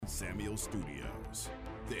Samuels Studios.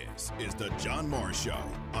 This is the John Morris Show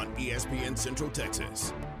on ESPN Central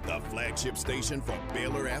Texas, the flagship station for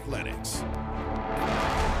Baylor Athletics.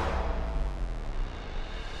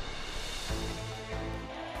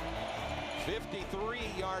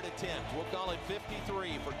 53-yard attempt. We'll call it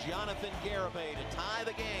 53 for Jonathan Garibay to tie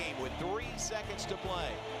the game with 3 seconds to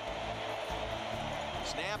play.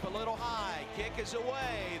 Snap a little high. Kick is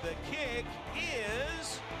away. The kick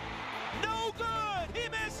is no good. He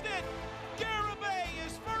missed it. Garibay,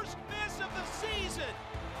 his first miss of the season.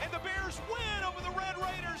 And the Bears win over the Red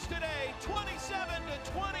Raiders today,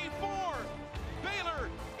 27-24. Baylor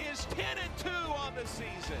is 10-2 on the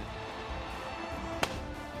season.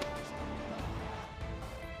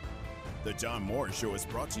 The John Morris Show is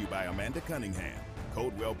brought to you by Amanda Cunningham,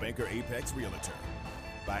 Coldwell Banker Apex Realtor.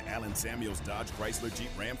 By Allen Samuels Dodge Chrysler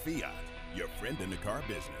Jeep Ram Fiat, your friend in the car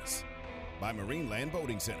business. By Marine Land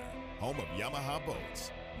Boating Center, home of Yamaha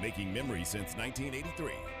boats, making memories since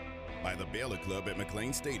 1983. By the Baylor Club at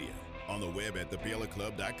McLean Stadium, on the web at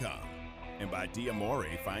thebaylorclub.com. And by D'Amore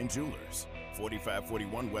Fine Jewelers,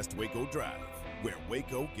 4541 West Waco Drive, where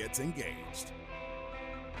Waco gets engaged.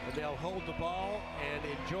 And they'll hold the ball and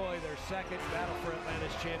enjoy their second Battle for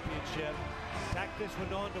Atlantis championship. Tack this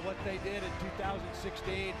one on to what they did in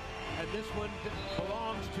 2016, and this one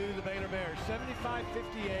belongs to the Baylor Bears.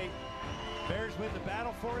 75-58. Bears win the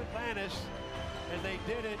Battle for Atlantis, and they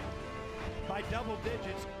did it by double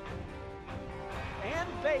digits. And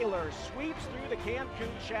Baylor sweeps through the Cancun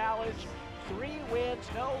Challenge. 3 wins,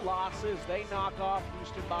 no losses. They knock off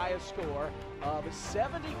Houston by a score of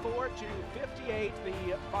 74-58.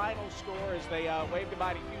 The final score as they wave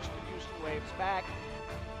goodbye to Houston. Houston waves back.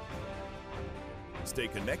 Stay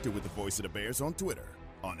connected with the Voice of the Bears on Twitter,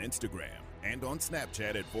 on Instagram, and on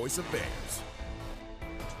Snapchat at Voice of Bears.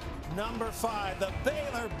 Number 5, the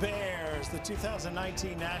Baylor Bears, the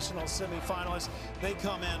 2019 national semifinalists. They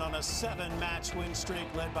come in on a 7-match win streak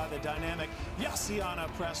led by the dynamic Yassiana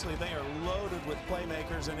Presley. They are loaded with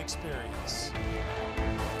playmakers and experience.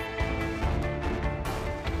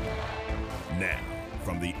 Now,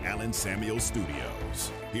 from the Allen Samuels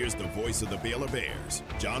Studios, here's the voice of the Baylor Bears,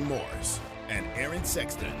 John Morris and Aaron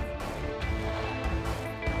Sexton.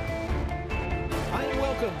 Hi and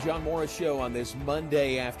welcome, John Morris Show on this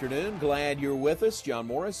Monday afternoon. Glad you're with us. John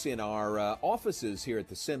Morris in our offices here at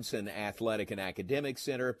the Simpson Athletic and Academic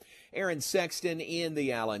Center. Aaron Sexton in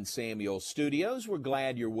the Allen Samuels Studios. We're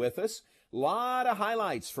glad you're with us. A lot of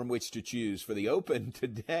highlights from which to choose for the Open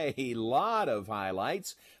today. A lot of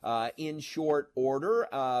highlights in short order.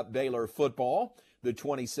 Baylor football. The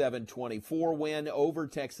 27-24 win over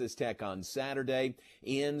Texas Tech on Saturday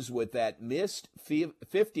ends with that missed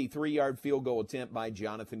 53-yard field goal attempt by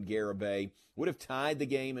Jonathan Garibay. Would have tied the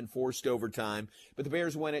game and forced overtime, but the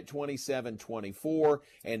Bears win at 27-24,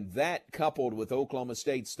 and that coupled with Oklahoma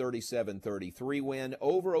State's 37-33 win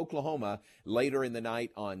over Oklahoma later in the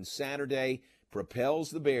night on Saturday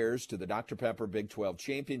propels the Bears to the Dr. Pepper Big 12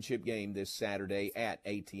 championship game this Saturday at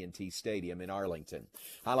AT&T Stadium in Arlington.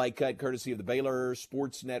 Highlight cut courtesy of the Baylor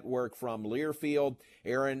Sports Network from Learfield.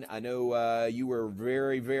 Aaron, I know you were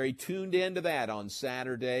very, very tuned into that on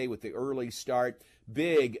Saturday with the early start.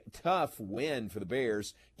 Big, tough win for the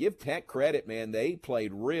Bears. Give Tech credit, man. They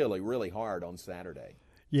played really, really hard on Saturday.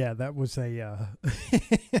 Yeah, that was a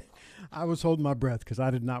I was holding my breath because I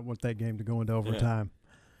did not want that game to go into overtime.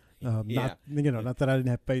 Not that I didn't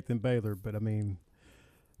have faith in Baylor, but I mean,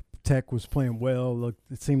 Tech was playing well. Look,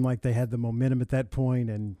 it seemed like they had the momentum at that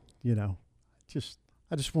point, and I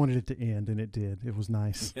just wanted it to end, and it did. It was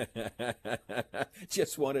nice.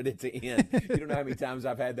 Just wanted it to end. You don't know how many times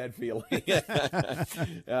I've had that feeling.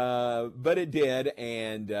 But it did,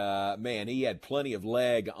 and man, he had plenty of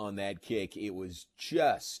leg on that kick. It was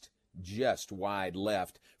just wide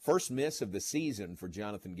left. First miss of the season for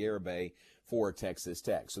Jonathan Garibay for Texas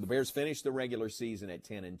Tech. So the Bears finished the regular season at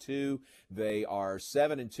 10-2. They are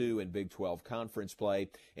 7-2 in Big 12 conference play.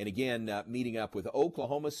 And again, meeting up with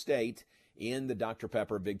Oklahoma State in the Dr.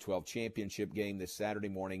 Pepper Big 12 championship game this Saturday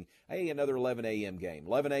morning. Hey, another 11 a.m. game.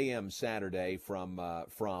 11 a.m. Saturday from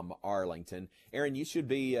Arlington. Aaron, you should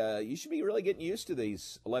be really getting used to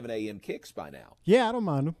these 11 a.m. kicks by now. Yeah, I don't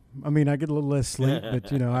mind them. I mean, I get a little less sleep,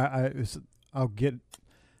 but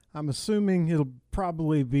I'm assuming it'll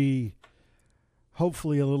probably be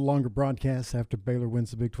hopefully a little longer broadcast after Baylor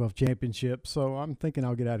wins the Big 12 championship. So I'm thinking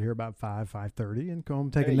I'll get out here about 5:30 and go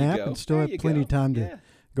home, take a nap, and still have plenty of time to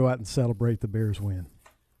go out and celebrate the Bears win.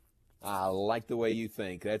 I like the way you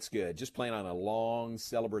think. That's good. Just plan on a long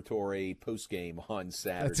celebratory postgame on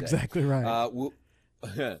Saturday. That's exactly right.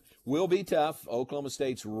 Will be tough. Oklahoma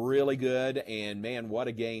State's really good, and man, what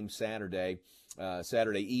a game Saturday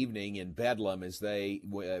evening in Bedlam as they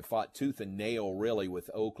fought tooth and nail really with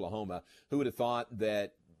Oklahoma. Who would have thought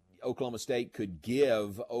that Oklahoma State could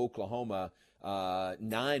give Oklahoma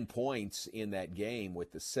 9 points in that game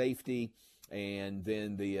with the safety and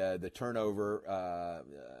then the turnover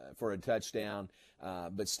for a touchdown,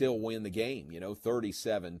 but still win the game,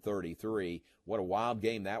 37-33. What a wild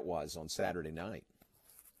game that was on Saturday night.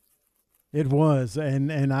 It was,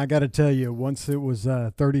 and I got to tell you, once it was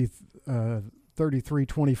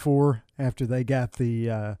 33-24 after they got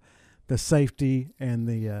the safety and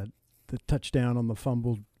the touchdown on the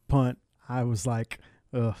fumbled punt, I was like,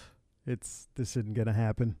 ugh, this isn't going to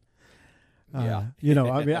happen. Yeah.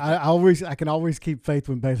 I mean, I can always keep faith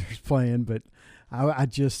when Baylor's playing, but I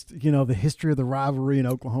just, the history of the rivalry in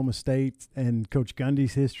Oklahoma State and Coach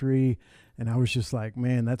Gundy's history, and I was just like,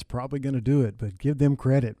 man, that's probably going to do it. But give them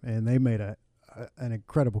credit, and they made an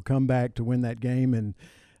incredible comeback to win that game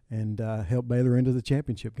and help Baylor into the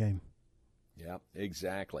championship game. Yeah,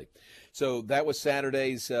 exactly. So that was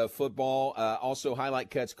Saturday's football. Also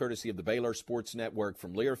highlight cuts courtesy of the Baylor Sports Network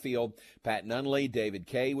from Learfield. Pat Nunley, David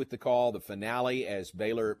Kay with the call. The finale as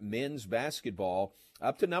Baylor men's basketball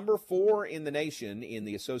up to number 4 in the nation in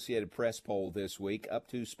the Associated Press poll this week, up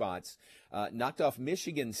 2 spots. Knocked off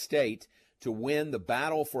Michigan State to win the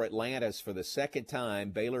battle for Atlantis for the second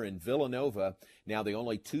time. Baylor and Villanova, now the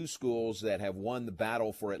only 2 schools that have won the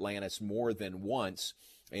battle for Atlantis more than once.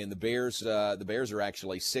 And the Bears are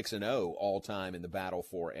actually 6-0 all time in the battle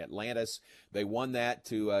for Atlantis. They won that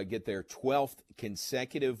to get their 12th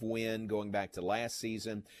consecutive win going back to last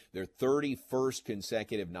season, their 31st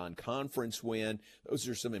consecutive non-conference win. Those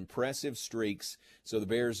are some impressive streaks. So the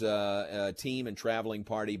Bears team and traveling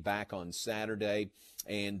party back on Saturday,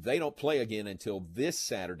 and they don't play again until this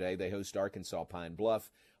Saturday. They host Arkansas Pine Bluff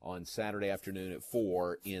on Saturday afternoon at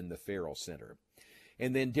 4 in the Farrell Center.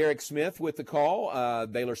 And then Derek Smith with the call,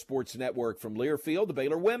 Baylor Sports Network from Learfield. The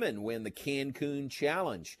Baylor women win the Cancun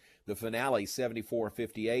Challenge. The finale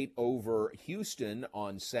 74-58 over Houston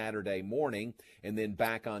on Saturday morning, and then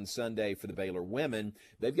back on Sunday for the Baylor women.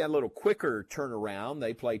 They've got a little quicker turnaround.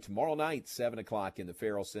 They play tomorrow night, 7 o'clock in the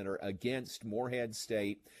Farrell Center against Morehead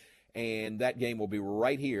State. And that game will be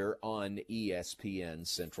right here on ESPN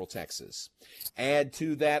Central Texas. Add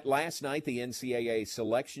to that last night the NCAA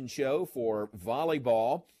selection show for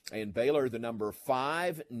volleyball, and Baylor, the number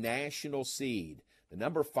 5 national seed. The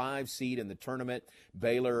number 5 seed in the tournament.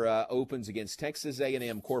 Baylor opens against Texas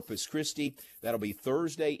A&M Corpus Christi. That'll be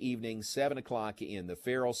Thursday evening, 7 o'clock in the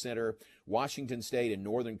Farrell Center. Washington State and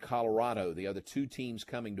Northern Colorado, the other 2 teams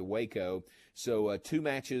coming to Waco. So 2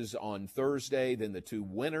 matches on Thursday, then the 2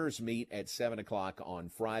 winners meet at 7 o'clock on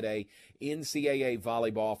Friday. NCAA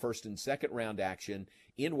volleyball, first and second round action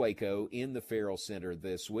in Waco in the Farrell Center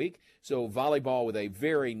this week. So volleyball with a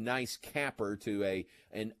very nice capper to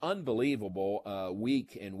an unbelievable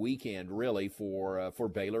week and weekend, really, for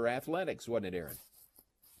Baylor athletics, wasn't it, Aaron?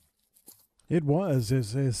 It was,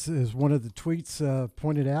 as one of the tweets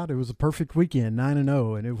pointed out, it was a perfect weekend,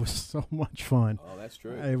 9-0, and it was so much fun. Oh, that's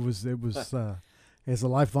true. It was as a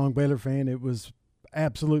lifelong Baylor fan, it was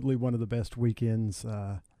absolutely one of the best weekends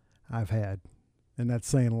I've had, and that's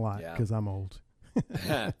saying a lot because I'm old.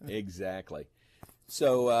 Exactly.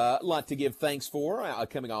 So a lot to give thanks for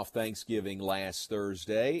coming off Thanksgiving last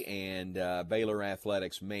Thursday, and Baylor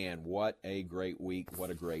athletics, man, what a great week, what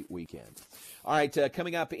a great weekend. All right,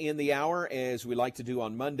 coming up in the hour, as we like to do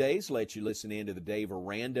on Mondays, let you listen in to the Dave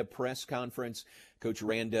Aranda press conference. Coach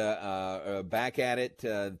Aranda back at it.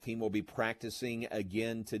 The team will be practicing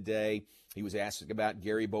again today. He was asked about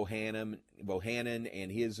Gary Bohannon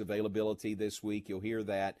and his availability this week. You'll hear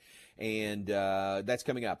that. And that's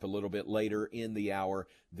coming up a little bit later in the hour,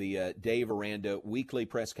 the Dave Aranda weekly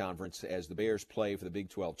press conference as the Bears play for the Big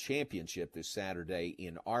 12 championship this Saturday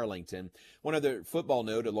in Arlington. One other football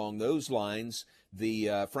note along those lines,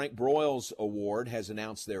 the Frank Broyles Award has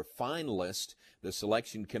announced their finalists. The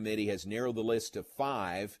selection committee has narrowed the list to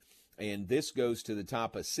 5. And this goes to the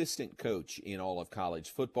top assistant coach in all of college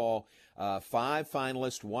football. 5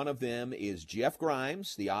 finalists. One of them is Jeff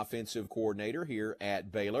Grimes, the offensive coordinator here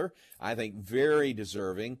at Baylor. I think very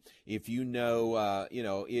deserving. If you know,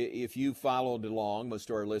 if you followed along, most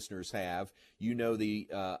of our listeners have, you know the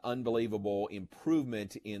unbelievable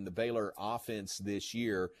improvement in the Baylor offense this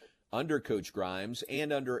year under Coach Grimes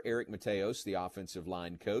and under Eric Mateos, the offensive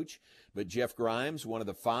line coach. But Jeff Grimes, one of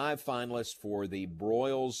the 5 finalists for the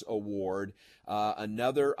Broyles Award.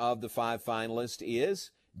 Another of the 5 finalists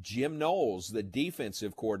is Jim Knowles, the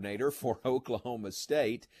defensive coordinator for Oklahoma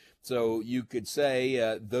State. So you could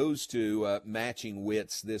say those two matching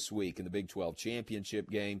wits this week in the Big 12 championship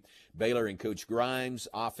game. Baylor and Coach Grimes,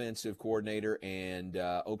 offensive coordinator, and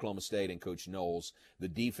Oklahoma State and Coach Knowles, the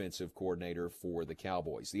defensive coordinator for the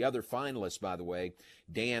Cowboys. The other finalists, by the way,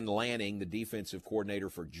 Dan Lanning, the defensive coordinator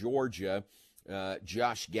for Georgia,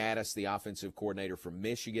 Josh Gaddis, the offensive coordinator for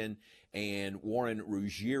Michigan, and Warren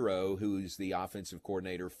Ruggiero, who's the offensive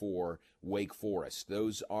coordinator for Wake Forest.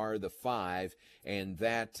 Those are the five, and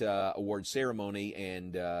that award ceremony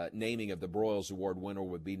and naming of the Broyles Award winner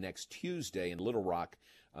would be next Tuesday in Little Rock,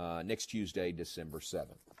 next Tuesday, December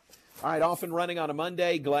 7th. All right, off and running on a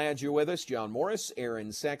Monday. Glad you're with us. John Morris,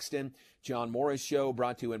 Aaron Sexton. John Morris Show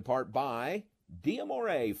brought to you in part by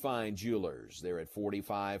D'Amore Fine Jewelers. They're at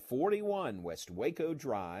 4541 West Waco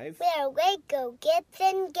Drive, where Waco gets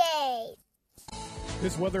engaged.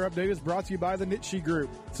 This weather update is brought to you by the Nitsche Group.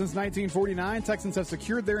 Since 1949, Texans have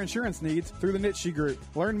secured their insurance needs through the Nitsche Group.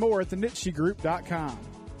 Learn more at thenitschegroup.com.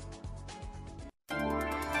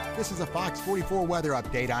 This is a Fox 44 weather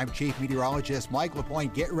update. I'm Chief Meteorologist Mike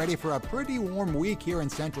LaPointe. Get ready for a pretty warm week here in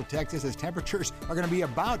Central Texas as temperatures are going to be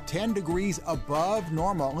about 10 degrees above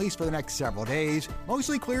normal, at least for the next several days.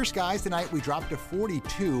 Mostly clear skies tonight. We drop to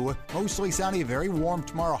 42. Mostly sunny, very warm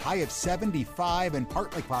tomorrow, high of 75, and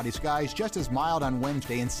partly cloudy skies, just as mild on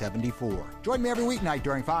Wednesday and 74. Join me every weeknight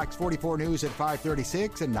during Fox 44 News at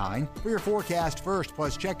 5:36 and 9 for your forecast first.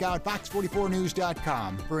 Plus, check out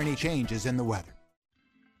fox44news.com for any changes in the weather.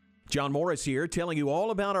 John Morris here, telling you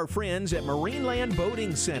all about our friends at Marineland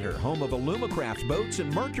Boating Center, home of Alumacraft boats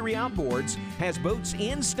and Mercury Outboards, has boats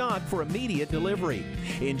in stock for immediate delivery.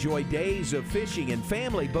 Enjoy days of fishing and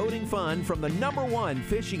family boating fun from the #1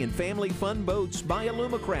 fishing and family fun boats by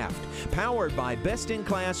Alumacraft, powered by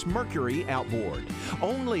best-in-class Mercury Outboard.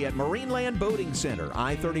 Only at Marineland Boating Center,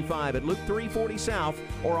 I-35 at Loop 340 South,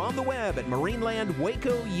 or on the web at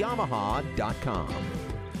marinelandwacoyamaha.com.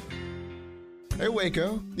 Hey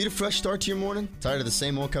Waco, need a fresh start to your morning? Tired of the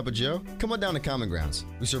same old cup of joe? Come on down to Common Grounds.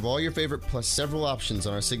 We serve all your favorite plus several options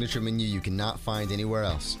on our signature menu you cannot find anywhere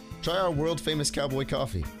else. Try our world-famous cowboy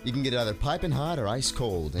coffee. You can get it either piping hot or ice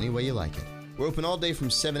cold, any way you like it. We're open all day from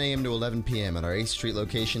 7 a.m. to 11 p.m. at our 8th Street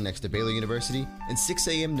location next to Baylor University and 6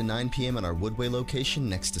 a.m. to 9 p.m. at our Woodway location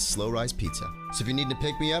next to Slow Rise Pizza. So if you're needing to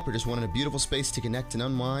pick me up or just wanted a beautiful space to connect and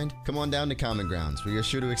unwind, come on down to Common Grounds, where you're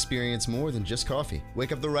sure to experience more than just coffee.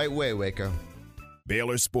 Wake up the right way, Waco.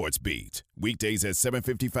 Baylor Sports Beat, weekdays at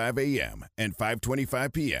 7:55 a.m. and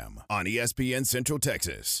 5:25 p.m. on ESPN Central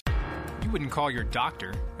Texas. You wouldn't call your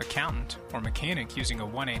doctor, accountant, or mechanic using a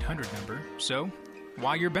 1-800 number, so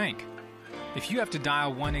why your bank? If you have to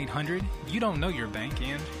dial 1-800, you don't know your bank,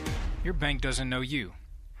 and your bank doesn't know you.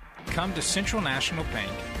 Come to Central National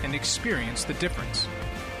Bank and experience the difference.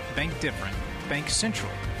 Bank different. Bank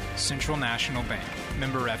Central. Central National Bank.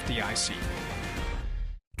 Member FDIC.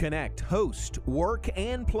 Connect, host, work,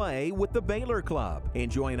 and play with the Baylor Club.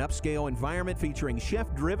 Enjoy an upscale environment featuring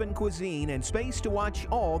chef-driven cuisine and space to watch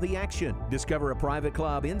all the action. Discover a private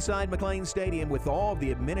club inside McLean Stadium with all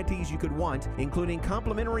the amenities you could want, including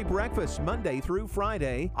complimentary breakfast Monday through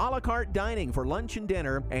Friday, a la carte dining for lunch and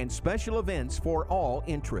dinner, and special events for all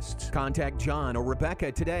interests. Contact John or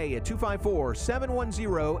Rebecca today at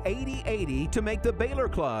 254-710-8080 to make the Baylor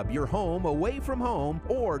Club your home away from home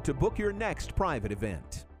or to book your next private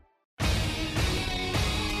event.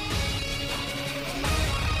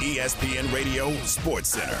 ESPN Radio Sports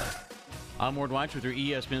Center. I'm Ward Weitz with your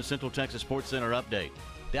ESPN Central Texas Sports Center update.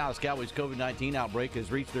 Dallas Cowboys COVID-19 outbreak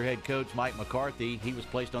has reached their head coach, Mike McCarthy. He was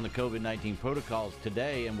placed on the COVID-19 protocols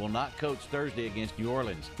today and will not coach Thursday against New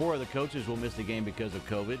Orleans. 4 of the coaches will miss the game because of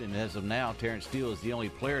COVID, and as of now, Terrence Steele is the only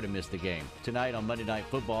player to miss the game. Tonight on Monday Night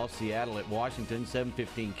Football, Seattle at Washington,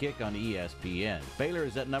 7:15 kick on ESPN. Baylor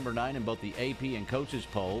is at number 9 in both the AP and coaches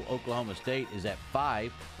poll. Oklahoma State is at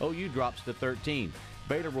 5. OU drops to 13.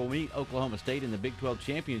 Baylor will meet Oklahoma State in the Big 12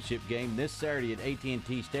 championship game this Saturday at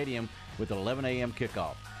AT&T Stadium with an 11 a.m.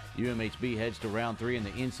 kickoff. UMHB heads to round 3 in the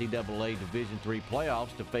NCAA Division III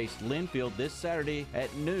playoffs to face Linfield this Saturday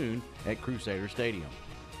at noon at Crusader Stadium.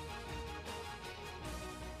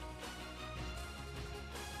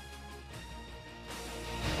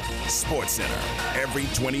 Sports Center, every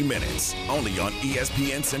 20 minutes, only on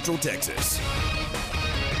ESPN Central Texas.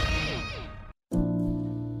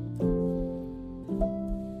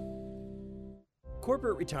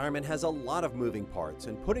 Corporate retirement has a lot of moving parts,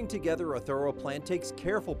 and putting together a thorough plan takes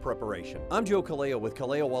careful preparation. I'm Joe Kaleo with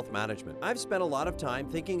Kaleo Wealth Management. I've spent a lot of time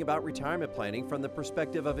thinking about retirement planning from the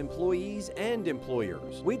perspective of employees and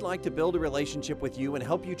employers. We'd like to build a relationship with you and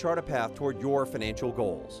help you chart a path toward your financial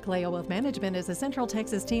goals. Kaleo Wealth Management is a Central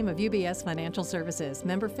Texas team of UBS Financial Services,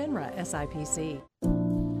 member FINRA SIPC.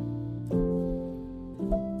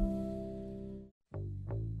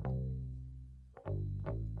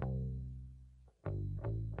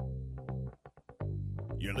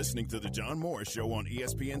 You're listening to The John Morris Show on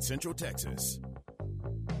ESPN Central Texas.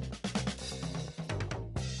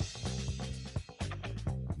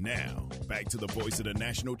 Now, back to the voice of the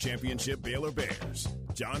national championship Baylor Bears,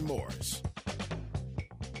 John Morris.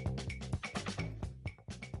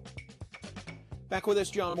 Back with us,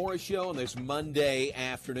 John Morris Show, on this Monday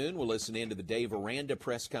afternoon. We'll listen in to the Dave Aranda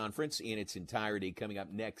press conference in its entirety coming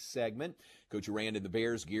up next segment. Coach Aranda and the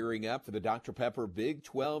Bears gearing up for the Dr. Pepper Big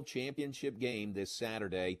 12 championship game this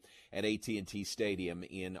Saturday at AT&T Stadium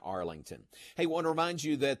in Arlington. Hey, want to remind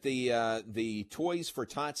you that the Toys for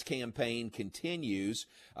Tots campaign continues.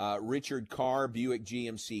 Richard Carr, Buick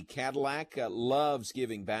GMC Cadillac, loves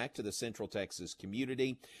giving back to the Central Texas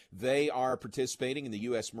community. They are participating in the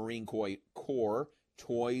U.S. Marine Corps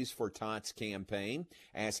Toys for Tots campaign,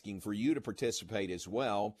 asking for you to participate as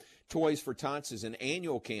well. Toys for Tots is an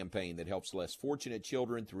annual campaign that helps less fortunate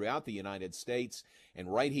children throughout the United States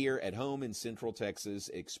and right here at home in Central Texas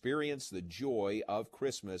experience the joy of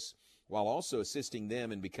Christmas while also assisting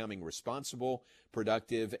them in becoming responsible,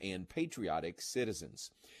 productive, and patriotic citizens.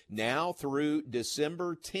 Now through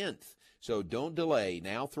December 10th, so don't delay.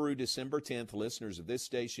 Now through December 10th, listeners of this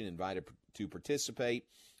station invited to participate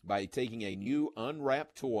by taking a new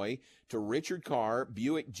unwrapped toy to Richard Carr,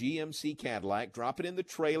 Buick GMC Cadillac, drop it in the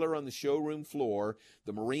trailer on the showroom floor.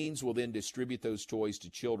 The Marines will then distribute those toys to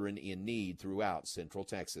children in need throughout Central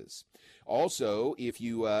Texas. Also, if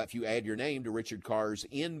you add your name to Richard Carr's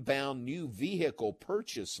inbound new vehicle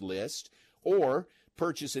purchase list or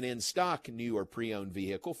purchase an in-stock new or pre-owned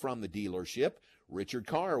vehicle from the dealership, Richard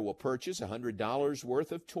Carr will purchase $100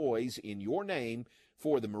 worth of toys in your name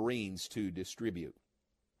for the Marines to distribute.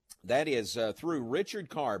 That is through Richard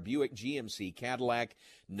Carr, Buick GMC Cadillac,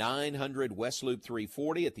 900 West Loop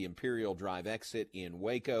 340 at the Imperial Drive exit in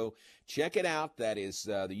Waco. Check it out. That is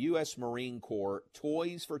the U.S. Marine Corps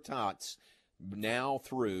Toys for Tots, now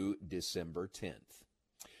through December 10th.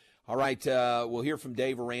 All right, we'll hear from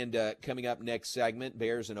Dave Aranda coming up next segment.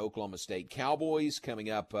 Bears and Oklahoma State Cowboys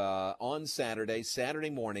coming up on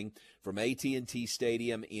Saturday morning from AT&T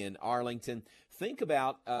Stadium in Arlington. Think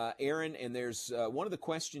about, Aaron, and there's one of the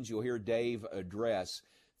questions you'll hear Dave address.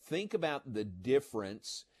 Think about the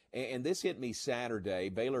difference, and this hit me Saturday,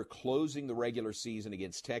 Baylor closing the regular season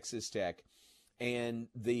against Texas Tech, and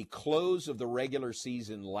the close of the regular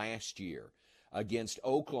season last year against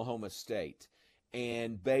Oklahoma State.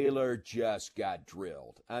 And Baylor just got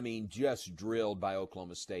drilled. I mean, just drilled by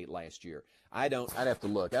Oklahoma State last year. I'd have to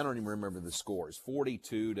look. I don't even remember the scores,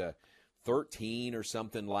 42-13 or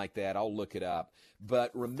something like that. I'll look it up.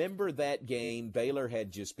 But remember that game, Baylor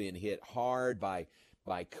had just been hit hard by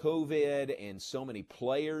COVID and so many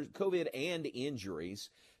players, COVID and injuries,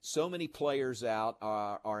 so many players out.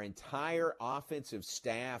 Our entire offensive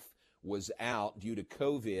staff was out due to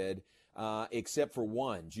COVID, except for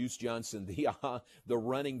one. Juice Johnson, the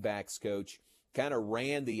running backs coach, kind of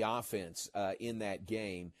ran the offense in that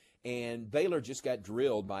game. And Baylor just got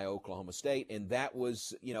drilled by Oklahoma State, and that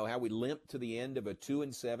was, how we limped to the end of a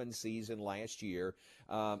 2-7 season last year.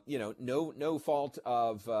 No fault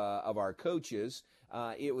of our coaches.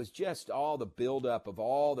 It was just all the buildup of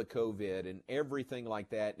all the COVID and everything like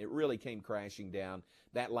that, and it really came crashing down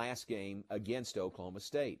that last game against Oklahoma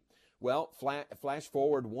State. Well, flash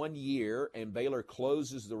forward 1 year, and Baylor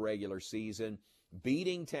closes the regular season,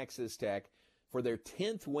 beating Texas Tech for their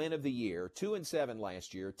 10th win of the year, 2-7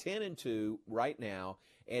 last year, 10-2 right now,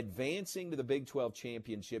 advancing to the Big 12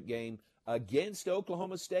 championship game against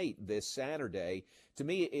Oklahoma State this Saturday. To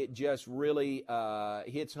me, it just really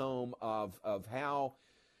hits home of how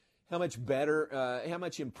much better, how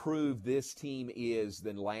much improved this team is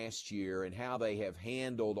than last year and how they have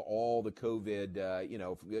handled all the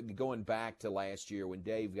COVID, going back to last year when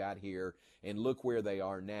Dave got here, and look where they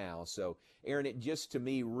are now. So, Aaron, it just to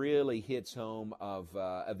me really hits home of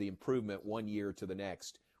the improvement 1 year to the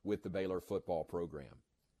next with the Baylor football program.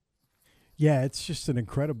 Yeah, it's just an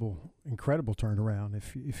incredible turnaround.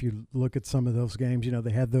 If you look at some of those games,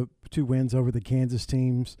 they had the 2 wins over the Kansas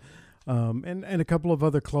teams, and a couple of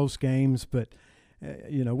other close games. But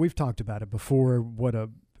we've talked about it before. What a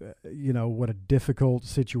difficult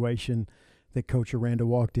situation that Coach Aranda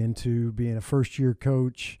walked into, being a first-year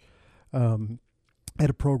coach at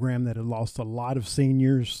a program that had lost a lot of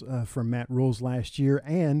seniors from Matt Rules last year,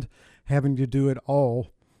 and having to do it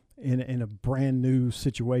all in a brand new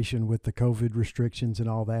situation with the COVID restrictions and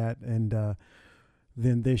all that. And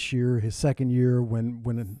then this year, his second year,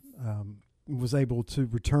 when was able to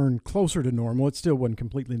return closer to normal. It still wasn't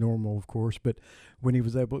completely normal, of course, but when he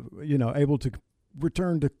was able to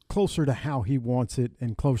return to closer to how he wants it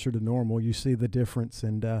and closer to normal, you see the difference.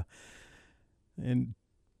 And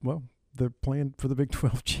well, they're playing for the Big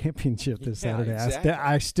 12 championship this Saturday. Exactly.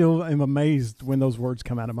 I still am amazed when those words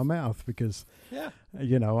come out of my mouth because, I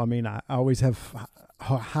always have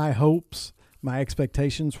high hopes. My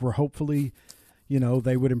expectations were hopefully,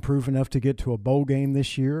 they would improve enough to get to a bowl game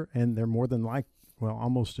this year, and they're more than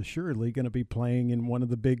almost assuredly going to be playing in one of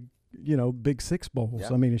the big, Big Six bowls.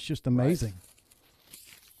 Yep. I mean, it's just amazing. Right.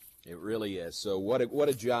 It really is. So what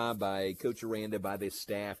a job by Coach Aranda, by this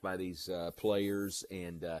staff, by these players,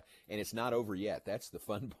 and it's not over yet. That's the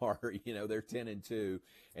fun part. They're 10-2,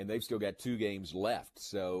 and they've still got 2 games left.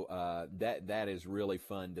 So that is really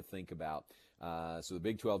fun to think about. So the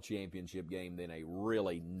Big 12 championship game, then a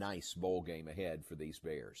really nice bowl game ahead for these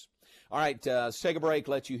Bears. All right, let's take a break.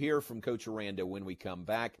 Let you hear from Coach Aranda when we come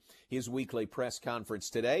back. His weekly press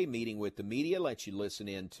conference today, meeting with the media. Let you listen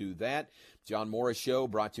in to that. John Morris Show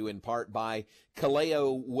brought to you in part by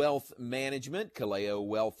Kaleo Wealth Management. Kaleo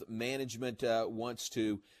Wealth Management wants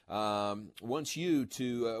you to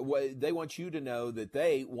know that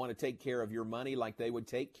they want to take care of your money like they would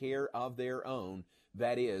take care of their own.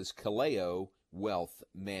 That is Kaleo Wealth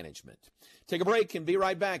Management. Take a break and be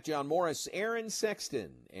right back. John Morris, Aaron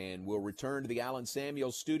Sexton, and we'll return to the Allen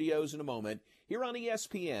Samuels studios in a moment here on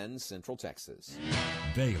ESPN Central Texas.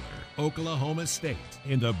 Baylor, Oklahoma State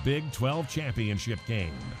in the Big 12 championship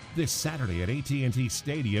game this Saturday at AT&T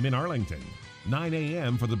Stadium in Arlington. 9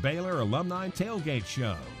 a.m. for the Baylor Alumni Tailgate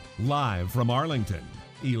Show. Live from Arlington.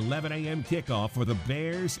 11 a.m. kickoff for the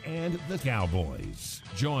Bears and the Cowboys.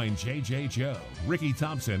 Join J.J. Joe, Ricky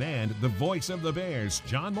Thompson, and the voice of the Bears,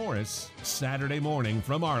 John Morris, Saturday morning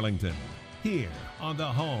from Arlington. Here on the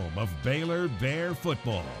home of Baylor Bear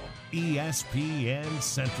football, ESPN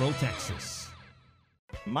Central Texas.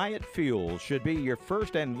 Myatt Fuels should be your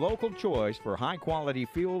first and local choice for high-quality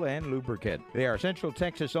fuel and lubricant. They are Central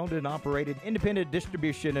Texas-owned and operated independent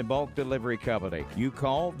distribution and bulk delivery company. You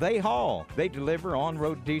call, they haul. They deliver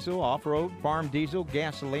on-road diesel, off-road, farm diesel,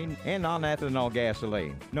 gasoline, and non-ethanol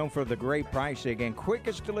gasoline. Known for the great pricing and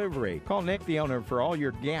quickest delivery. Call Nick, the owner, for all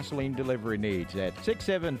your gasoline delivery needs at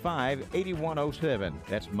 675-8107.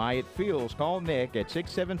 That's Myatt Fuels. Call Nick at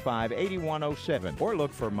 675-8107 or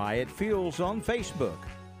look for Myatt Fuels on Facebook.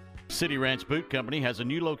 City Ranch Boot Company has a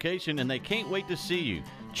new location and they can't wait to see you.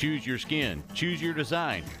 Choose your skin, choose your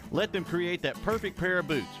design. Let them create that perfect pair of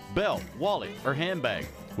boots, belt, wallet, or handbag.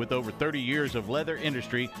 With over 30 years of leather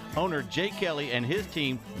industry, owner Jay Kelly and his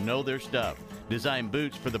team know their stuff. Design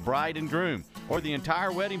boots for the bride and groom or the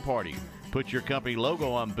entire wedding party. Put your company logo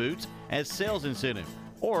on boots as sales incentive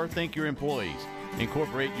or thank your employees.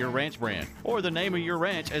 Incorporate your ranch brand or the name of your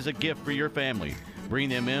ranch as a gift for your family. Bring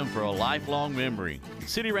them in for a lifelong memory.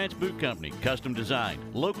 City Ranch Boot Company, custom designed,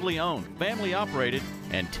 locally owned, family operated,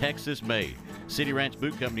 and Texas made. City Ranch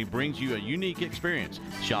Boot Company brings you a unique experience.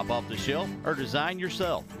 Shop off the shelf or design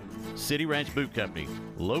yourself. City Ranch Boot Company,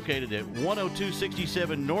 located at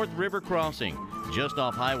 10267 North River Crossing, just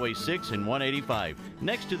off Highway 6 and 185,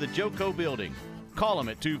 next to the Joco Building. Call them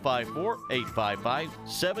at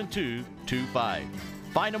 254-855-7225.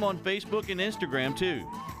 Find them on Facebook and Instagram too.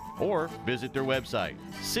 Or visit their website,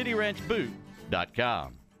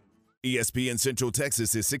 cityranchboot.com. ESPN Central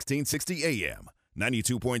Texas is 1660 AM,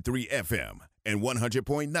 92.3 FM, and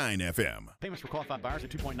 100.9 FM. Payments for qualified buyers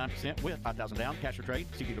at 2.9% with $5,000 down, cash or trade.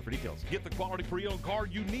 See dealer for details. Get the quality pre-owned car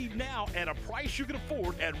you need now at a price you can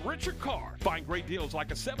afford at Richard Car. Find great deals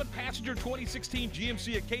like a 7-passenger 2016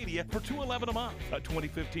 GMC Acadia for $211 a month, a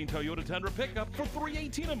 2015 Toyota Tundra pickup for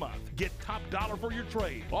 $318 a month. Get top dollar for your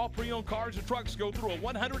trade. All pre-owned cars and trucks go through a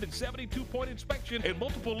 172-point inspection, and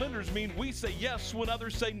multiple lenders mean we say yes when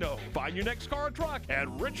others say no. Find your next car or truck at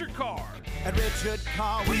Richard Car. At Richard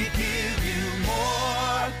Car, we give you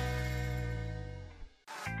more.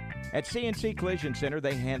 At CNC Collision Center,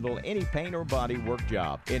 they handle any paint or body work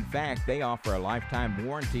job. In fact, they offer a lifetime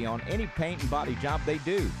warranty on any paint and body job they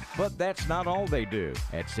do. But that's not all they do.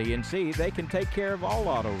 At CNC, they can take care of all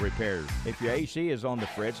auto repairs. If your AC is on the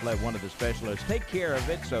fritz, let one of the specialists take care of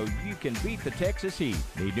it so you can beat the Texas heat.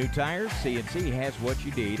 Need new tires? CNC has what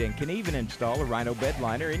you need and can even install a Rhino bed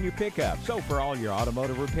liner in your pickup. So for all your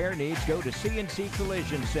automotive repair needs, go to CNC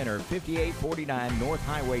Collision Center, 5849 North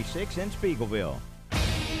Highway 6 in Spiegelville.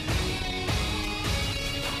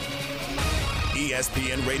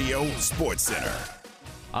 ESPN Radio Sports Center.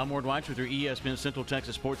 I'm Ward Weitz with your ESPN Central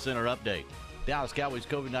Texas Sports Center update. Dallas Cowboys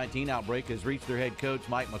COVID-19 outbreak has reached their head coach,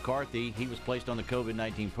 Mike McCarthy. He was placed on the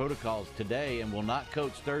COVID-19 protocols today and will not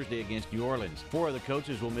coach Thursday against New Orleans. 4 of the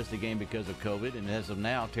coaches will miss the game because of COVID, and as of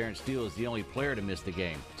now, Terrence Steele is the only player to miss the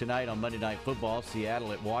game. Tonight on Monday Night Football,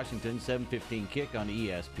 Seattle at Washington, 7:15 kick on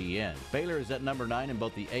ESPN. Baylor is at number 9 in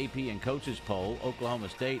both the AP and coaches poll. Oklahoma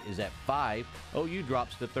State is at 5. OU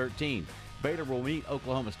drops to 13. Baylor will meet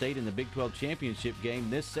Oklahoma State in the Big 12 championship game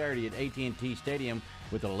this Saturday at AT&T Stadium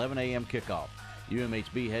with an 11 a.m. kickoff.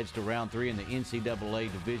 UMHB heads to round 3 in the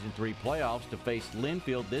NCAA Division III playoffs to face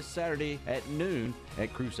Linfield this Saturday at noon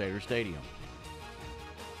at Crusader Stadium.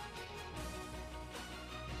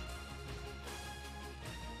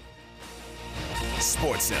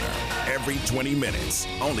 Sports Center, every 20 minutes,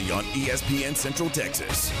 only on ESPN Central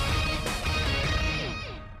Texas.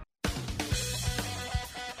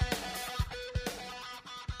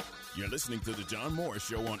 You're listening to The John Morris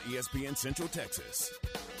Show on ESPN Central Texas.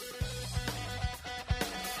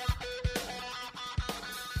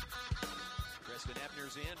 Tristan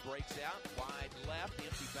Ebner's in, breaks out, wide left,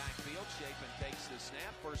 empty backfield. Chapin takes the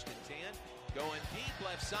snap, 1st and 10. Going deep,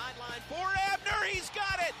 left sideline for Ebner. He's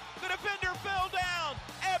got it. The defender fell down.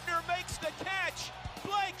 Ebner makes the catch.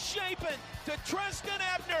 Blake Chapin to Tristan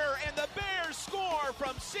Ebner, and the Bears score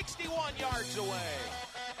from 61 yards away.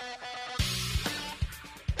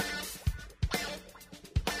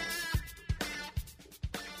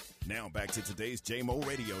 Now back to today's JMO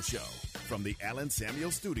Radio Show from the Allen Samuel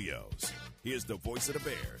Studios. Here's the voice of the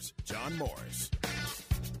Bears, John Morris.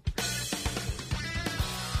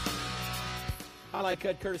 Highlight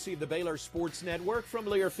cut courtesy of the Baylor Sports Network from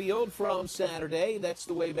Learfield from Saturday. That's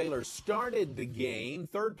the way Baylor started the game.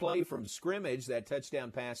 3rd play from scrimmage, that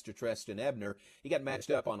touchdown pass to Tristan Ebner. He got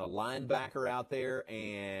matched up on a linebacker out there,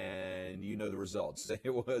 and you know the results.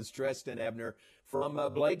 It was Tristan Ebner from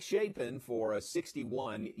Blake Chapin for a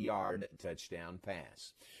 61-yard touchdown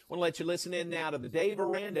pass. I want to let you listen in now to the Dave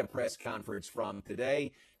Aranda press conference from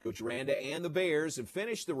today. Coach Aranda and the Bears have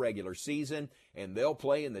finished the regular season, and they'll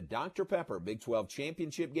play in the Dr. Pepper Big 12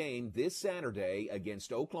 championship game this Saturday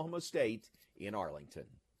against Oklahoma State in Arlington.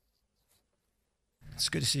 It's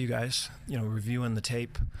good to see you guys, reviewing the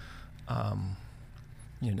tape. I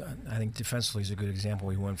think defensively is a good example.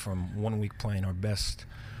 We went from 1 week playing our best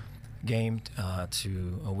game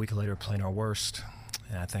to a week later playing our worst.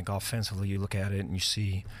 And I think offensively you look at it and you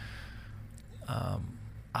see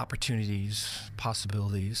opportunities,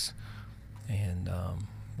 possibilities, and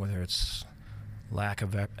whether it's lack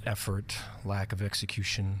of effort, lack of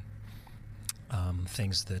execution,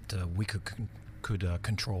 things that we could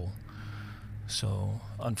control. So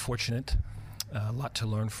unfortunate, a lot to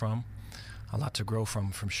learn from, a lot to grow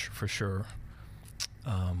from for sure.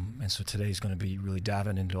 And so today's going to be really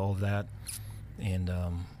diving into all of that and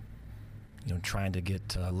trying to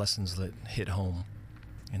get lessons that hit home,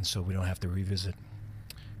 and so we don't have to revisit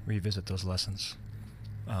those lessons.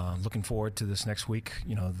 Looking forward to this next week.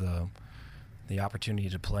 The opportunity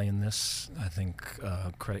to play in this. I think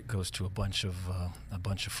credit goes to a bunch of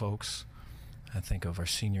folks. I think of our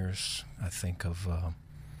seniors. I think of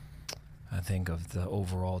the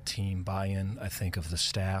overall team buy-in. I think of the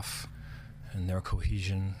staff and their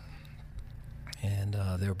cohesion and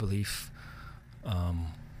their belief.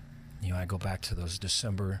 I go back to those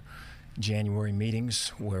December, January meetings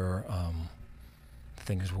where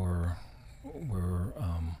things were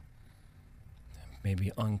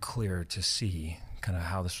maybe unclear to see kind of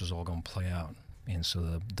how this was all going to play out. And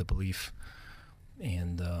so the belief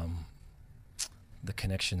and the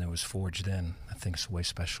connection that was forged then, I think is way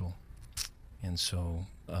special. And so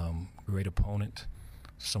great opponent,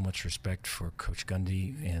 so much respect for Coach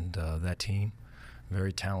Gundy and that team.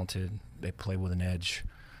 Very talented. They play with an edge.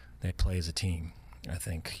 They play as a team. I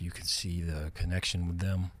think you could see the connection with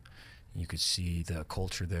them. You could see the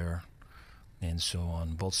culture there. And so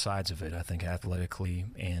on both sides of it, I think athletically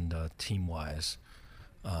and team-wise,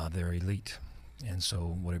 they're elite. And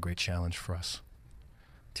so what a great challenge for us.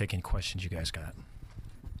 Take any questions you guys got.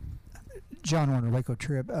 John Warner, Waco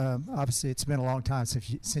Trib. Obviously, it's been a long time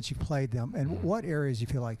since you played them. And what areas you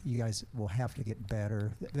feel like you guys will have to get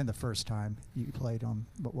better than the first time you played them?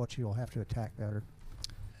 But what you will have to attack better?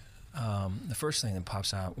 The first thing that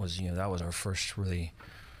pops out was, that was our first really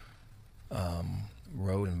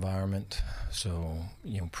road environment. So,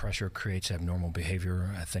 pressure creates abnormal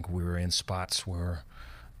behavior. I think we were in spots where,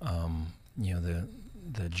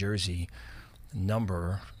 the jersey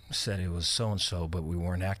number said it was so-and-so, but we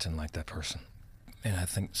weren't acting like that person. And I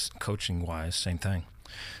think coaching-wise, same thing.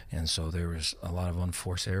 And so there was a lot of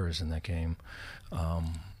unforced errors in that game,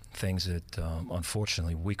 things that,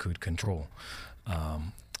 unfortunately, we could control,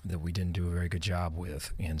 that we didn't do a very good job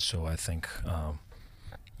with. And so I think,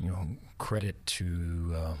 credit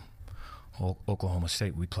to Oklahoma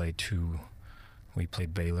State. We played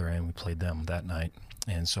Baylor and we played them that night.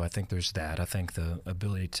 And so I think there's that. I think the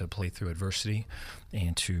ability to play through adversity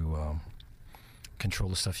and to control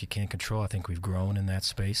the stuff you can't control, I think we've grown in that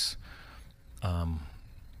space. I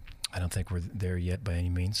don't think we're there yet by any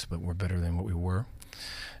means, but we're better than what we were.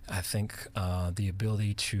 I think the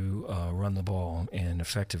ability to run the ball and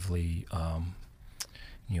effectively,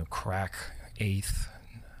 crack 8th,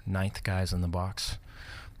 9th guys in the box.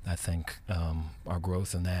 I think our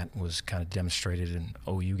growth in that was kind of demonstrated in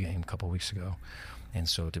OU game a couple of weeks ago. And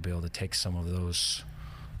so to be able to take some of those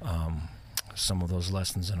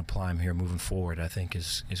lessons and apply them here moving forward, I think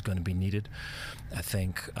is going to be needed. I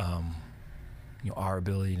think our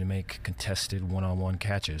ability to make contested one-on-one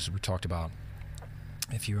catches. We talked about,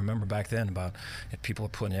 if you remember back then, about if people are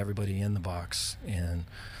putting everybody in the box and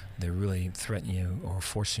they're really threatening you or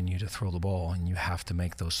forcing you to throw the ball, and you have to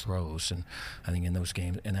make those throws. And I think in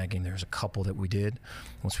that game, there's a couple that we did.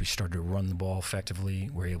 Once we started to run the ball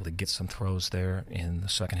effectively, we were able to get some throws there in the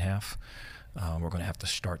second half. We're going to have to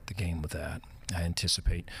start the game with that. I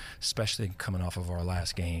anticipate, especially coming off of our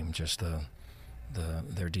last game, just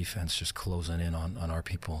their defense just closing in on our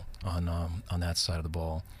people on that side of the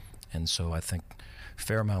ball. And so I think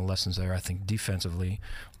fair amount of lessons there. I think defensively,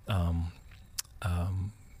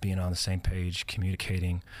 being on the same page,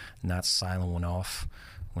 communicating, not silencing one off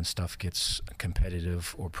when stuff gets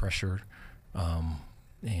competitive or pressured,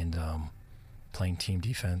 and playing team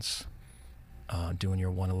defense, doing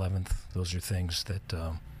your 1/11th. Those are things that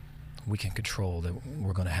we can control, that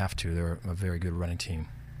we're going to have to. They're a very good running team.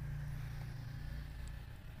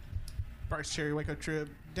 Bryce Cherry, Waco Trib.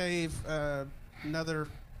 Dave, another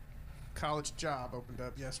college job opened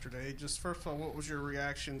up yesterday. Just first of all, what was your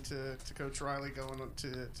reaction to Coach Riley going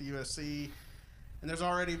to USC? And there's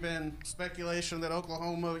already been speculation that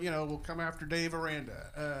Oklahoma, will come after Dave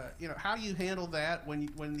Aranda. How do you handle that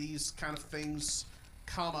when these kind of things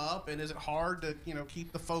come up? And is it hard to,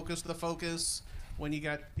 keep the focus when you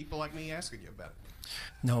got people like me asking you about it?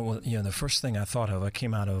 No, well, the first thing I thought of, I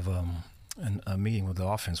came out of a meeting with the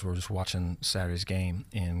offense. We were just watching Saturday's game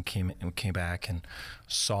and came back and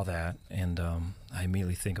saw that, and I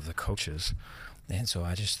immediately think of the coaches. And so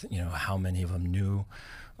I just, how many of them knew.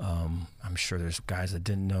 I'm sure there's guys that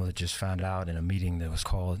didn't know that just found out in a meeting that was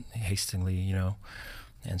called hastily,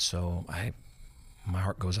 And so my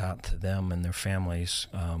heart goes out to them and their families.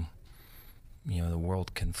 The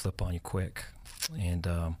world can flip on you quick. And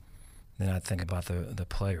then I think about the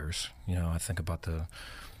players. I think about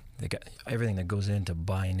everything that goes into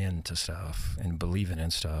buying into stuff and believing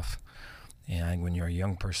in stuff. And I think when you're a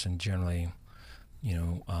young person, generally,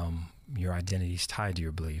 your identity is tied to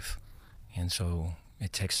your belief. And so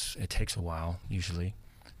it takes a while, usually,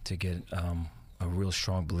 to get a real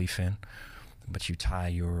strong belief in. But you tie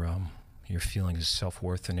your feelings of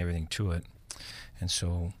self-worth and everything to it. And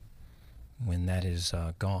so when that is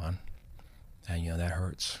gone, and that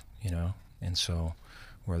hurts, And so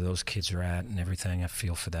where those kids are at and everything, I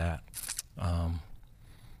feel for that.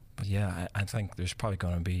 But yeah, I think there's probably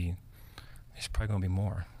going to be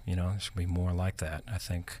more. There's going to be more like that. I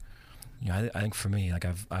think, I think for me, like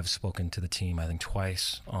I've spoken to the team, I think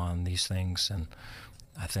twice on these things, and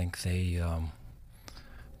I think they,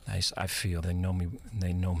 I feel they know me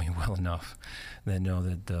well enough. They know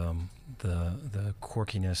that the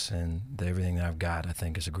quirkiness and everything that I've got, I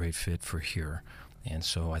think, is a great fit for here. And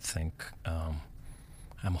so I think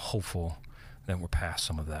I'm hopeful that we're past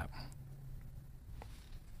some of that.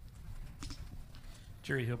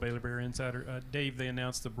 Jerry Hill, Baylor Bear Insider. Dave, they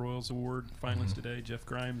announced the Broyles Award finalists today. Jeff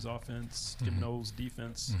Grimes, offense. Jim Knowles,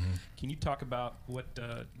 defense. Can you talk about what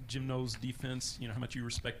Jim Knowles' defense, how much you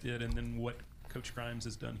respect it, and then what Coach Grimes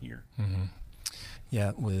has done here?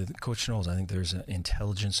 Yeah, with Coach Knowles, I think there's an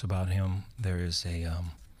intelligence about him. There is a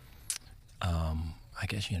I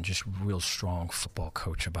guess, just real strong football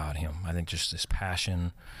coach about him. I think just this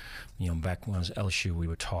passion. Back when I was at LSU, we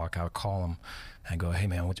would talk. I would call him and go, "Hey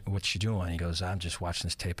man, what you doing?" He goes, "I'm just watching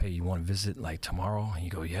this tape. Hey, you want to visit like tomorrow?" And you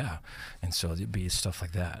go, "Yeah." And so it'd be stuff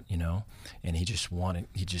like that, And he just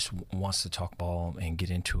wants to talk ball and get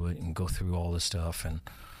into it and go through all this stuff. And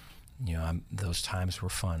those times were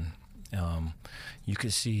fun. You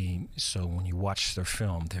could see. So when you watch their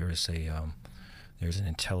film, there's an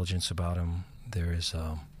intelligence about him. There is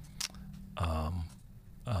an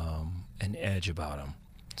edge about him.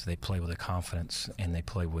 So they play with a confidence, and they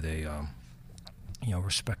play with a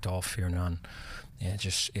respect all, fear none. And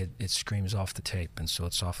it screams off the tape, and so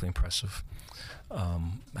it's awfully impressive.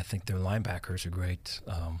 I think their linebackers are great.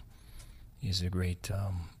 He's a great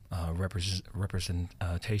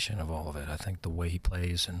representation of all of it. I think the way he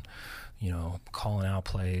plays and calling out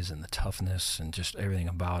plays and the toughness and just everything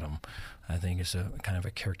about him, I think is a kind of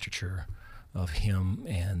a caricature of him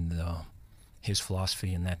and his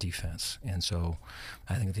philosophy in that defense. And so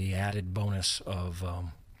I think the added bonus of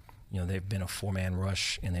they've been a 4-man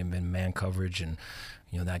rush and they've been man coverage, and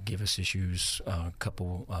that gave us issues a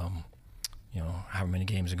couple however many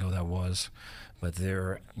games ago that was, but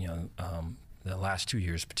they're the last 2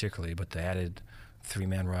 years particularly, but the added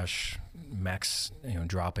 3-man rush, max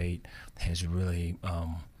drop 8 has really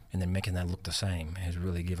and then making that look the same has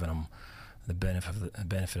really given them the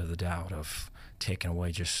benefit of the doubt of taking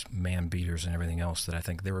away just man beaters and everything else that I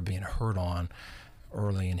think they were being hurt on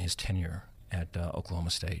early in his tenure at Oklahoma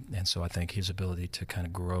State. And so I think his ability to kind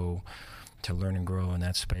of grow, to learn and grow in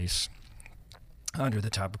that space under the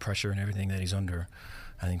type of pressure and everything that he's under,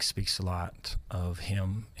 I think speaks a lot of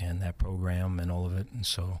him and that program and all of it. And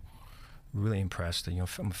so really impressed. I'm a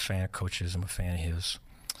fan of coaches. I'm a fan of his.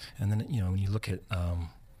 And then, when you look at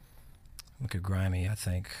Grimy, I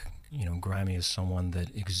think, Grimy is someone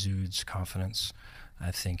that exudes confidence.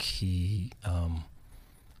 I think he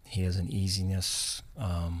has an easiness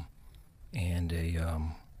and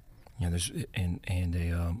there's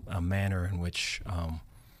a manner in which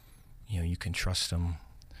you can trust him,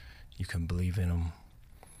 you can believe in him.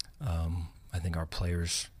 I think our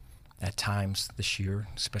players at times this year,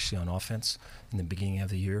 especially on offense, in the beginning of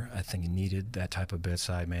the year, I think needed that type of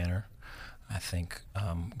bedside manner. I think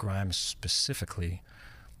Grimes specifically,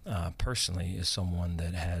 personally, is someone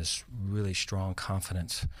that has really strong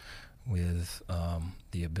confidence with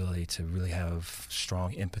the ability to really have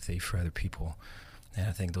strong empathy for other people. And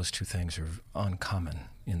I think those two things are uncommon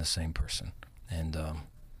in the same person. And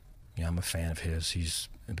I'm a fan of his. He's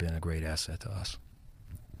been a great asset to us.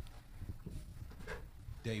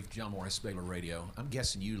 Dave, John Morris, Baylor Radio. I'm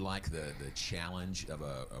guessing you like the challenge of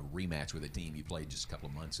a rematch with a team you played just a couple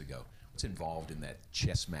of months ago. What's involved in that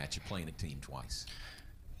chess match of playing a team twice?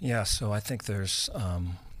 Yeah, so I think there's, I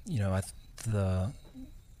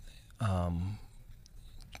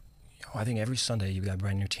think every Sunday you've got a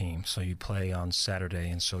brand new team. So you play on Saturday,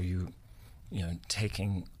 and so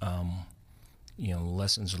taking,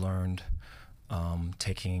 lessons learned,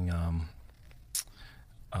 taking,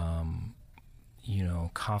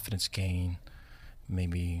 confidence gain,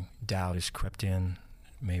 maybe doubt is crept in,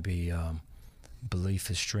 maybe belief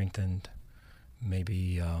is strengthened,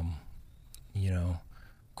 maybe,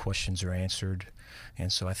 questions are answered.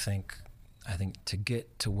 And so I think to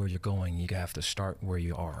get to where you're going, you have to start where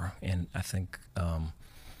you are. And I think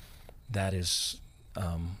that is,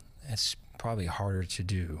 it's probably harder to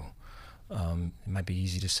do. It might be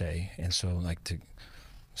easy to say. And so to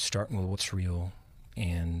start with what's real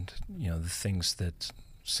and, the things that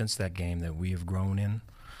since that game that we have grown in,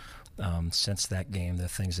 since that game, the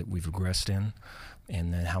things that we've regressed in,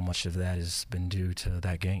 and then how much of that has been due to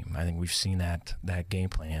that game. I think we've seen that game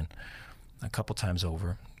plan a couple times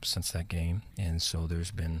over since that game, and so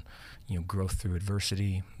there's been growth through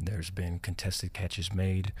adversity. There's been contested catches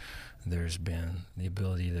made. There's been the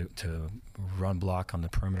ability to run block on the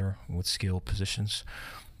perimeter with skill positions.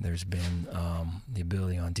 There's been the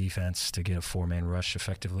ability on defense to get a 4-man rush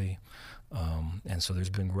effectively, and so there's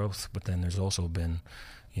been growth. But then there's also been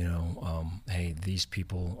hey, these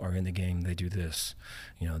people are in the game, they do this.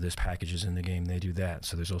 This package is in the game, they do that.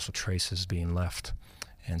 So there's also traces being left.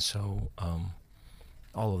 And so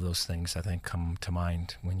all of those things, I think, come to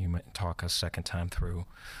mind when you talk a second time through.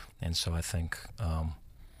 And so I think, I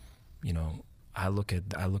look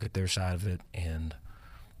at their side of it, and,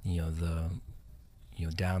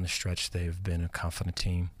 down the stretch, they've been a confident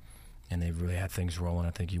team, and they've really had things rolling.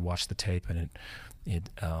 I think you watch the tape, and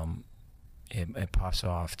it pops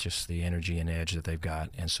off just the energy and edge that they've got.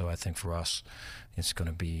 And so I think for us, it's going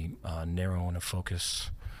to be narrowing the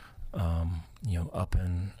focus,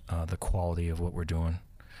 upping the quality of what we're doing,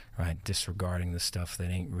 right? Disregarding the stuff that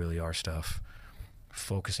ain't really our stuff,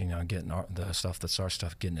 focusing on getting the stuff that's our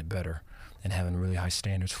stuff, getting it better, and having really high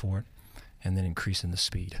standards for it, and then increasing the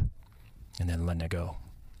speed, and then letting it go.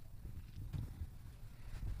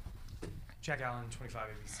 Jack Allen, 25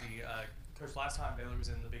 ABC. Coach, last time Baylor was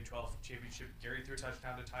in the Big 12 championship, Gary threw a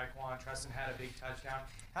touchdown to Taekwon. Treston had a big touchdown.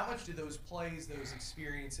 How much do those plays, those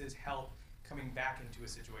experiences help coming back into a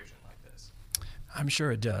situation like this? I'm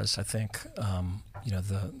sure it does. I think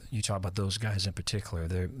you talk about those guys in particular.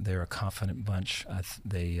 They're a confident bunch.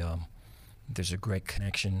 There's a great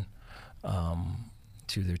connection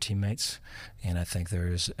to their teammates, and I think there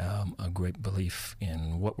is a great belief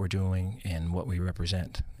in what we're doing and what we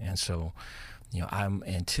represent. And so, I'm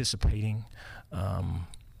anticipating that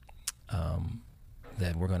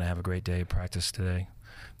we're going to have a great day of practice today,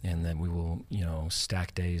 and that we will,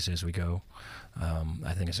 stack days as we go.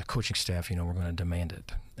 I think as a coaching staff, we're going to demand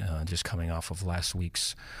it, just coming off of last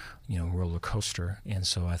week's, roller coaster. And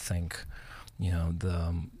so I think,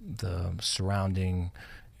 the surrounding,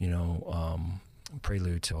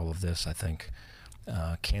 prelude to all of this, I think,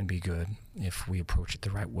 can be good if we approach it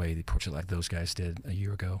the right way, approach it like those guys did a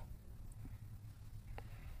year ago.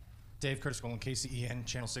 Dave, Curtis Golan, KCEN,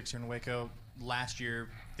 Channel 6 here in Waco. Last year,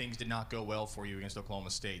 things did not go well for you against Oklahoma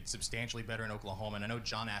State. Substantially better in Oklahoma. And I know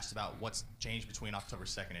John asked about what's changed between October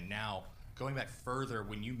 2nd and now. Going back further,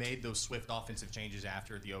 when you made those swift offensive changes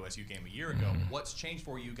after the OSU game a year ago, what's changed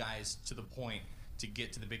for you guys to the point to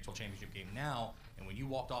get to the Big 12 championship game now? And when you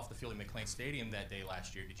walked off the field at McLean Stadium that day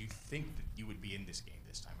last year, did you think that you would be in this game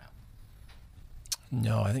this time out?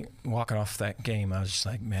 No, I think walking off that game, I was just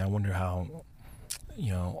like, man, I wonder how,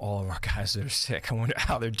 all of our guys that are sick, I wonder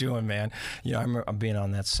how they're doing, man. I remember being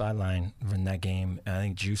on that sideline in that game, and I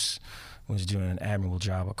think Juice was doing an admirable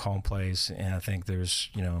job of calling plays, and I think there's,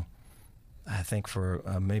 I think for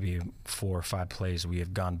maybe 4 or 5 plays, we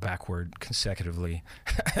have gone backward consecutively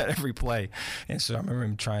at every play. And so I remember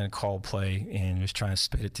him trying to call play and just trying to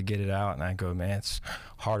spit it to get it out. And I go, man, it's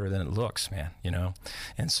harder than it looks, man,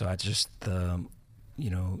 And so I just,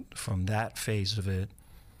 from that phase of it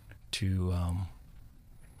to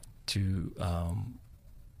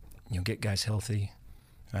get guys healthy,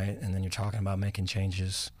 right? And then you're talking about making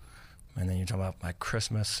changes. And then you're talking about like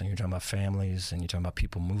Christmas, and you're talking about families, and you're talking about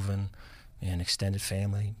people moving, and extended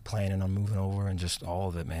family planning on moving over, and just all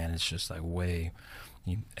of it, man. It's just like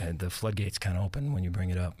and the floodgates kind of open when you bring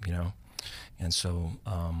it up, And so,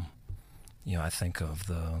 I think of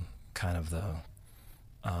the kind of the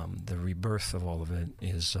rebirth of all of it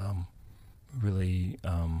is really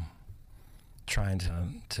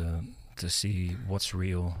trying to see what's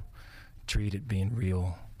real, treat it being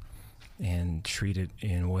real, and treat it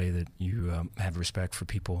in a way that you have respect for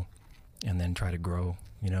people, and then try to grow,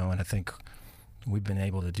 And I think we've been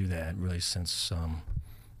able to do that really since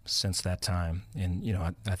that time.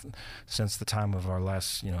 And since the time of our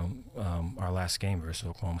last game versus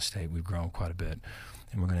Oklahoma State, we've grown quite a bit,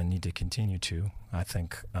 and we're going to need to continue to. I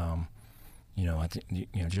think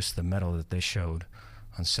just the mettle that they showed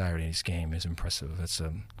on Saturday's game is impressive. It's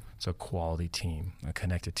a quality team, a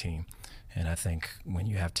connected team. And I think when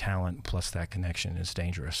you have talent plus that connection, it's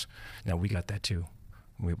dangerous. Now, we got that too.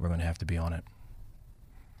 We're going to have to be on it.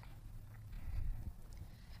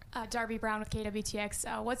 Darby Brown with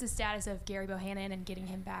KWTX. What's the status of Gary Bohannon and getting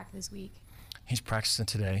him back this week? He's practicing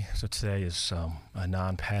today. So today is a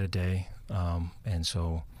non-padded day. And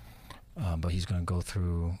so, but he's going to go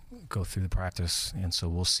through the practice. And so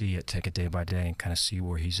we'll see it, take it day by day and kind of see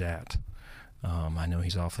where he's at. I know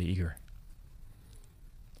he's awfully eager.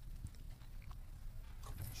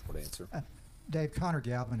 Short answer. Dave, Connor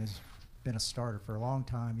Galvin has been a starter for a long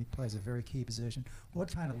time. He plays a very key position.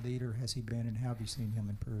 What kind of leader has he been, and how have you seen him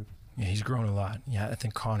improve? Yeah, he's grown a lot. Yeah, I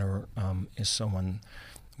think Connor is someone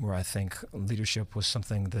where I think leadership was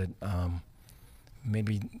something that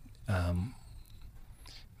maybe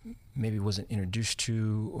wasn't introduced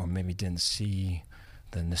to, or maybe didn't see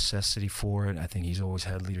the necessity for it. I think he's always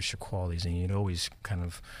had leadership qualities, and he'd always kind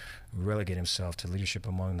of relegate himself to leadership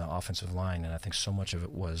among the offensive line, and I think so much of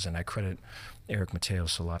it was, and I credit Eric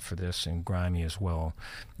Mateos a lot for this, and Grimy as well,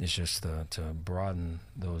 is just to broaden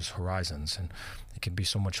those horizons, and it can be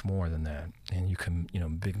so much more than that. And you can,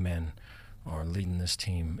 big men are leading this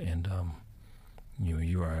team, and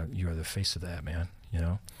you are the face of that, man,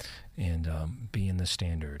 and being the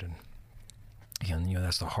standard. And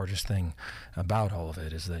that's the hardest thing about all of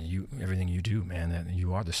it, is that everything you do, man, that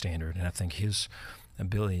you are the standard. And I think his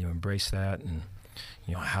ability to embrace that, and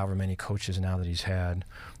however many coaches now that he's had,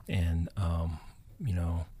 and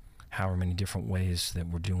however many different ways that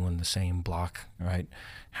we're doing the same block, right?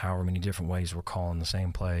 However many different ways we're calling the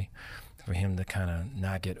same play, for him to kind of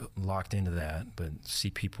not get locked into that, but see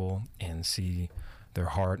people and see their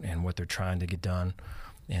heart and what they're trying to get done,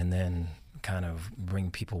 and then kind of bring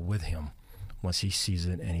people with him once he sees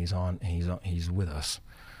it and he's with us.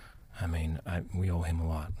 I mean, we owe him a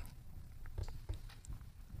lot.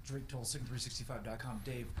 Drake Tolson, 365.com.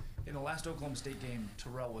 Dave, in the last Oklahoma State game,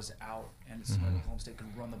 Terrell was out, and it seemed like Oklahoma State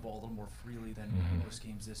could run the ball a little more freely than most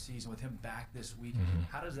games this season. With him back this week,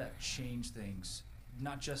 how does that change things,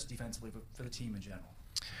 not just defensively, but for the team in general?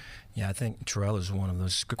 Yeah, I think Terrell is one of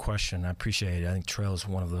those. Good question. I appreciate it. I think Terrell is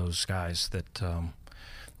one of those guys that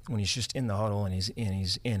when he's just in the huddle and he's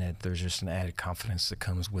in it, there's just an added confidence that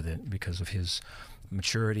comes with it because of his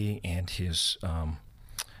maturity and his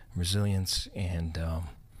resilience and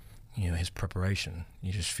his preparation.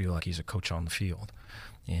 You just feel like he's a coach on the field,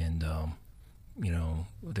 and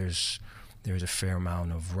there's a fair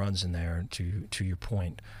amount of runs in there. To your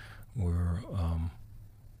point, where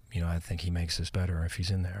I think he makes us better if he's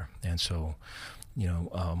in there, and so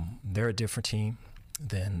they're a different team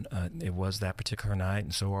than it was that particular night,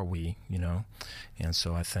 and so are we, and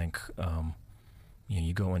so I think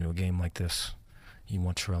you go into a game like this, you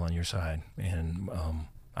want Terrell on your side, and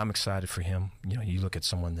I'm excited for him. You look at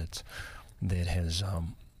someone that has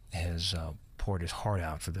poured his heart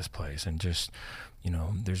out for this place, and just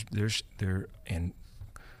there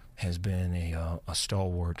has been a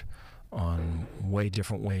stalwart on way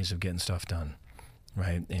different ways of getting stuff done,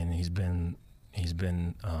 right? And he's been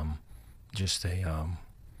just a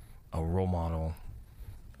role model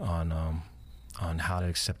on how to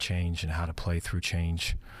accept change and how to play through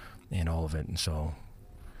change and all of it. And so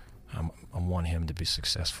I want him to be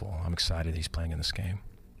successful. I'm excited he's playing in this game.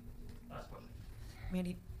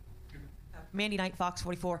 Mandy Knight, Fox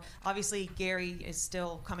 44. Obviously, Gary is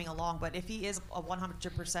still coming along, but if he is a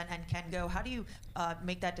 100% and can go, how do you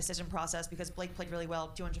make that decision process? Because Blake played really well,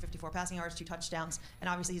 254 passing yards, 2 touchdowns, and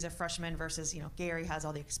obviously he's a freshman versus, Gary has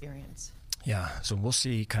all the experience. Yeah, so we'll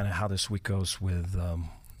see kind of how this week goes with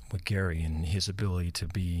Gary and his ability to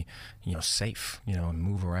be, safe, and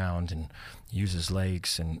move around and use his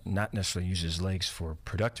legs, and not necessarily use his legs for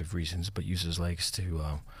productive reasons, but use his legs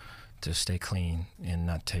to stay clean and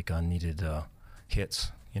not take unneeded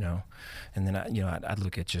hits, And then I'd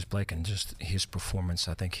look at just Blake and just his performance.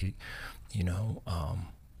 I think he,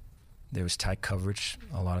 there was tight coverage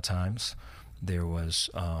a lot of times. There was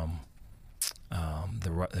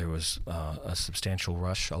there was a substantial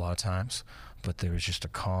rush a lot of times, but there was just a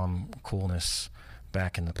calm coolness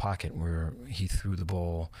back in the pocket where he threw the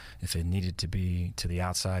ball. If it needed to be to the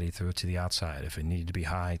outside, he threw it to the outside. If it needed to be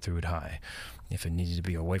high, he threw it high. If it needed to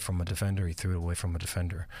be away from a defender, he threw it away from a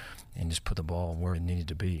defender and just put the ball where it needed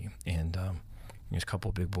to be. And there's a couple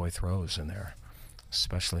of big boy throws in there,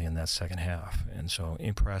 especially in that second half. And so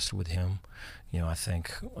impressed with him. I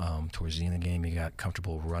think towards the end of the game he got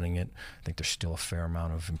comfortable running it. I think there's still a fair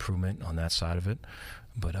amount of improvement on that side of it.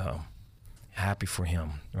 But happy for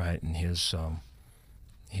him, right? And his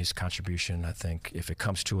contribution, I think, if it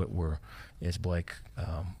comes to it, it's Blake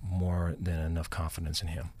more than enough confidence in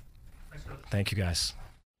him. Thank you, guys.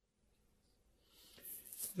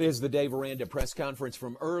 This is the Dave Aranda press conference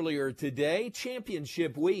from earlier today.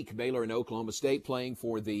 Championship week. Baylor and Oklahoma State playing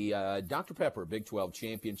for the Dr. Pepper Big 12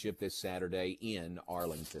 Championship this Saturday in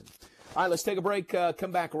Arlington. All right, let's take a break.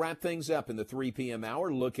 Come back, wrap things up in the 3 p.m.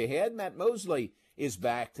 hour. Look ahead. Matt Mosley is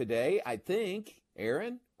back today, I think.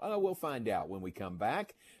 Aaron? We'll find out when we come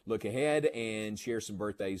back. Look ahead and share some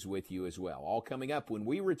birthdays with you as well. All coming up when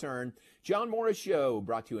we return. John Morris Show,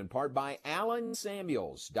 brought to you in part by Allen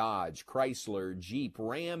Samuels, Dodge, Chrysler, Jeep,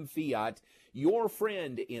 Ram, Fiat. Your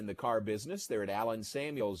friend in the car business. They're at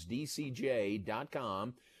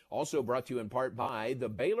AllenSamuelsDCJ.com. Also brought to you in part by the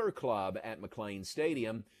Baylor Club at McLean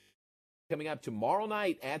Stadium. Coming up tomorrow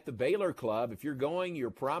night at the Baylor Club. If you're going, you're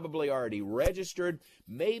probably already registered.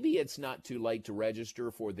 Maybe it's not too late to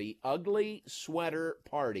register for the Ugly Sweater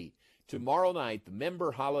Party. Tomorrow night, the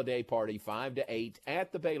member holiday party, 5 to 8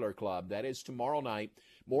 at the Baylor Club. That is tomorrow night.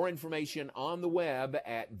 More information on the web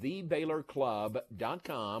at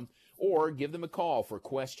thebaylorclub.com, or give them a call for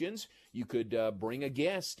questions. You could bring a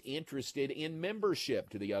guest interested in membership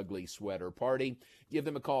to the Ugly Sweater Party. Give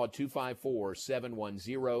them a call at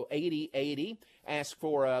 254-710-8080. Ask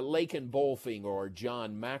for Lakin Bolfing or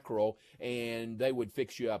John Mackerel, and they would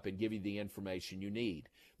fix you up and give you the information you need.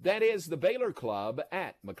 That is the Baylor Club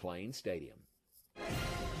at McLean Stadium.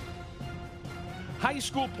 high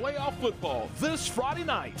school playoff football this Friday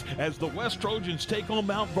night as the West Trojans take on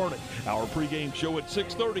Mount Vernon. Our pregame show at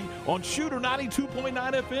 6:30 on Shooter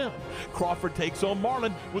 92.9 FM. Crawford takes on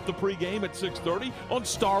Marlin with the pregame at 6:30 on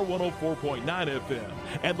Star 104.9 FM.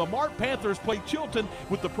 And the Mart Panthers play Chilton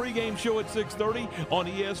with the pregame show at 6:30 on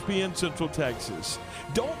ESPN Central Texas.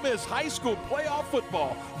 Don't miss high school playoff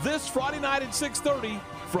football this Friday night at 6:30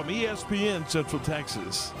 from ESPN Central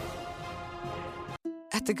Texas.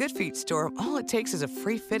 At the Good Feet store, all it takes is a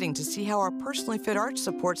free fitting to see how our personally fit arch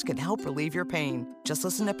supports can help relieve your pain. Just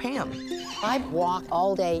listen to Pam. I've walked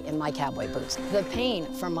all day in my cowboy boots. The pain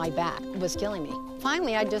from my back was killing me.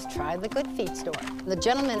 Finally, I just tried the Good Feet store. The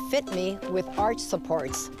gentleman fit me with arch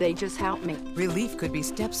supports. They just helped me. Relief could be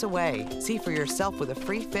steps away. See for yourself with a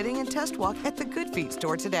free fitting and test walk at the Good Feet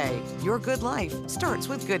store today. Your good life starts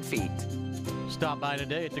with Good Feet. Stop by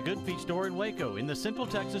today at the Good Feet store in Waco in the Central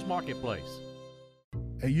Texas Marketplace.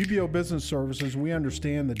 At UBEO Business Services, we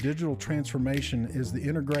understand that digital transformation is the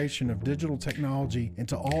integration of digital technology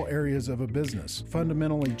into all areas of a business,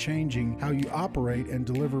 fundamentally changing how you operate and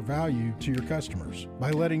deliver value to your customers.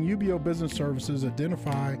 By letting UBEO Business Services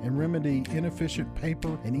identify and remedy inefficient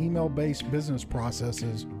paper and email-based business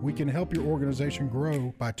processes, we can help your organization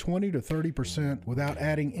grow by 20 to 30% without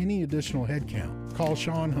adding any additional headcount. Call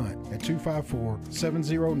Sean Hunt at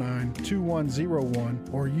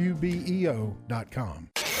 254-709-2101 or ubeo.com.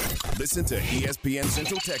 Listen to ESPN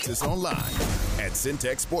Central Texas online at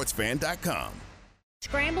centexsportsfan.com.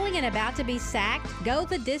 Scrambling and about to be sacked? Go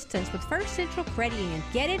the distance with First Central Credit Union.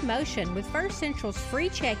 Get in motion with First Central's free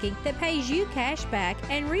checking that pays you cash back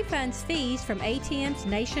and refunds fees from ATMs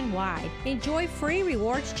nationwide. Enjoy free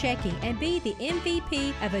rewards checking and be the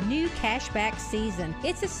MVP of a new cashback season.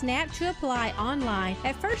 It's a snap to apply online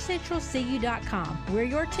at firstcentralcu.com. We're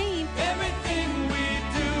your team. Everything we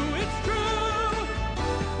do, it's true.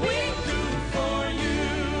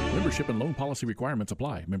 Membership and loan policy requirements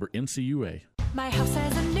apply. Member NCUA. My house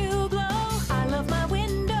has a new glow. I love my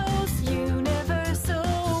windows.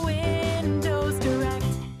 Universal Windows Direct.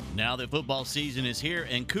 Now that football season is here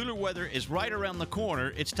and cooler weather is right around the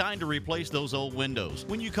corner, it's time to replace those old windows.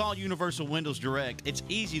 When you call Universal Windows Direct, it's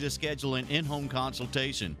easy to schedule an in-home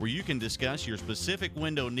consultation where you can discuss your specific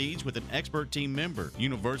window needs with an expert team member.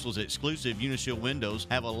 Universal's exclusive Unishield windows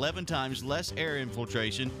have 11 times less air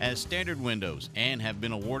infiltration as standard windows and have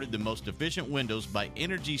been awarded the most efficient windows by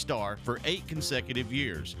Energy Star for 8 consecutive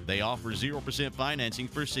years. They offer 0% financing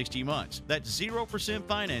for 60 months. That's 0%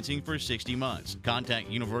 financing for 60 months. Contact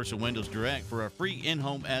Universal Windows Direct for a free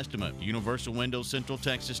in-home estimate.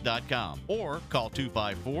 UniversalWindowsCentralTexas.com or call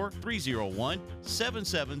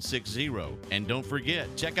 254-301-7760. And don't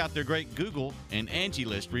forget, check out their great Google and Angie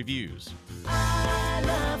List reviews. I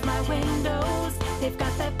love my windows. They've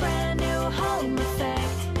got that brand new home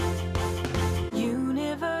effect.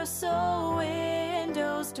 Universal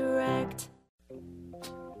Windows Direct.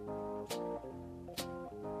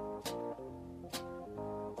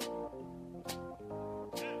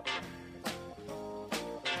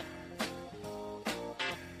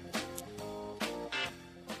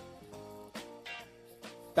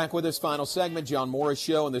 Back with this final segment, John Morris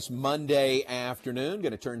Show on this Monday afternoon.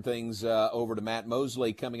 Going to turn things over to Matt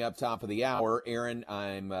Mosley coming up top of the hour. Aaron,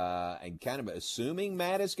 I'm kind of assuming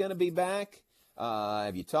Matt is going to be back.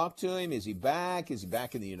 Have you talked to him? Is he back? Is he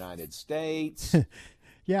back in the United States?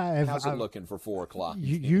 Yeah. How's it looking for 4 o'clock?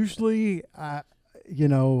 Usually,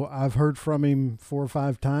 I've heard from him 4 or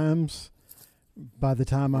 5 times by the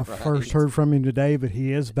time I first heard from him today, but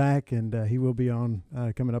he is back, and he will be on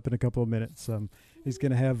coming up in a couple of minutes. He's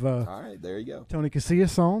going to have all right, there you go. Tony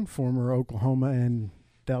Casillas on, former Oklahoma and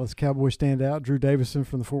Dallas Cowboy standout, Drew Davison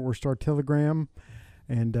from the Fort Worth Star-Telegram,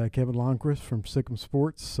 and Kevin Longquist from Sikkim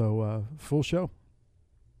Sports. So full show.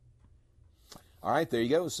 All right, there you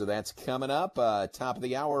go. So that's coming up, top of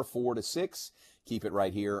the hour, 4 to 6. Keep it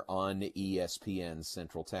right here on ESPN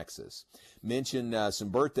Central Texas. Mention some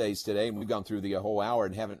birthdays today, and we've gone through the whole hour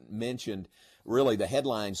and haven't mentioned really the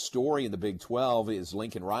headline story in the Big 12 is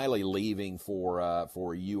Lincoln Riley leaving for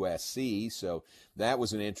USC. So that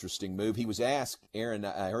was an interesting move. He was asked, Aaron,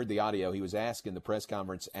 I heard the audio, he was asked in the press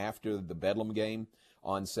conference after the Bedlam game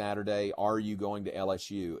on Saturday, are you going to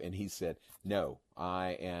LSU? And he said, no,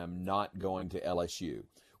 I am not going to LSU,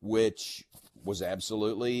 which was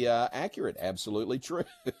absolutely accurate, absolutely true.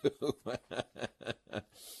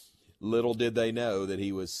 Little did they know that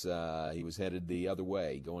he was headed the other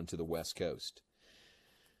way, going to the West Coast.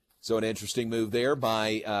 So an interesting move there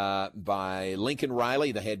by Lincoln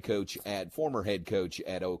Riley, the former head coach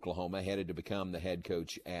at Oklahoma, headed to become the head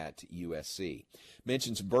coach at USC.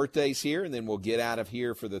 Mention some birthdays here, and then we'll get out of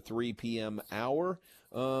here for the 3 p.m. hour.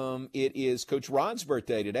 It is Coach Rod's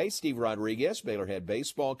birthday today. Steve Rodriguez, Baylor head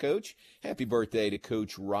baseball coach. Happy birthday to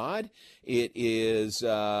Coach Rod. It is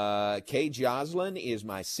Kay Joslin is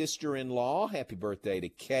my sister-in-law. Happy birthday to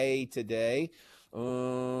Kay today.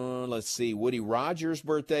 Let's see, Woody Rogers'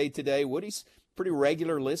 birthday today. Woody's a pretty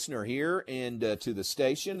regular listener here and to the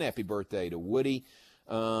station. Happy birthday to Woody.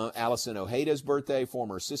 Allison Ojeda's birthday,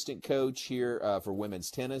 former assistant coach here for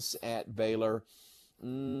women's tennis at Baylor.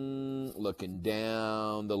 Looking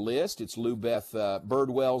down the list, it's Lou Beth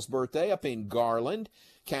Birdwell's birthday up in Garland.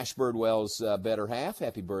 Cash Birdwell's better half.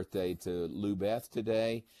 Happy birthday to Lou Beth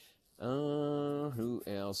today. Who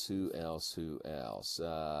else?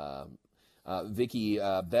 Vicky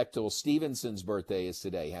Bechtel Stevenson's birthday is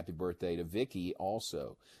today. Happy birthday to Vicky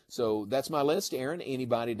also. So that's my list. Aaron,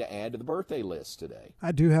 anybody to add to the birthday list today?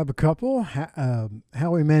 I do have a couple.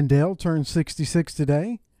 Howie Mandel turned 66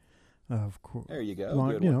 today. Of course. There you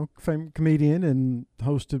go. Famous comedian and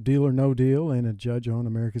host of Deal or No Deal and a judge on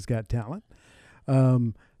America's Got Talent.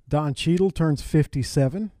 Don Cheadle turns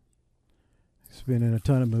 57. He's been in a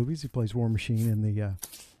ton of movies. He plays War Machine in the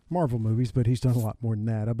Marvel movies, but he's done a lot more than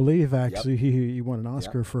that. I believe actually he won an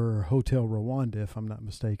Oscar for Hotel Rwanda, if I'm not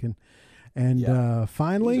mistaken. And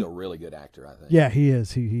finally, he's a really good actor, I think. Yeah, he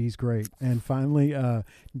is. He's great. And finally,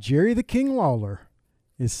 Jerry the King Lawler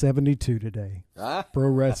is 72 today. Pro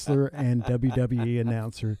wrestler and WWE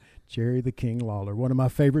announcer Jerry the King Lawler. One of my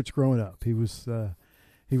favorites growing up. He was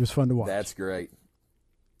fun to watch. That's great.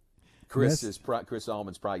 Chris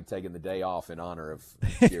Allman's probably taking the day off in honor of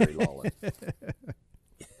Jerry Lawler.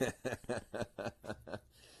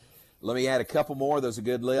 Let me add a couple more. There's a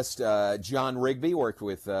good list. John Rigby worked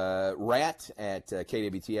with Rat at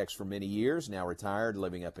KWTX for many years, now retired,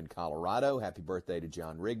 living up in Colorado. Happy birthday to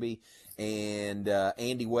John Rigby. And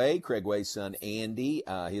Andy Way, Craig Way's son Andy,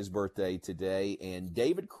 his birthday today. And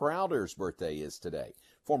David Crowder's birthday is today.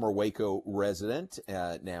 Former Waco resident,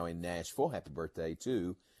 now in Nashville. Happy birthday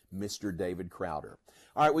to Mr. David Crowder.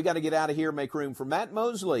 All right, we got to get out of here. Make room for Matt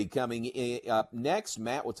Mosley coming up next.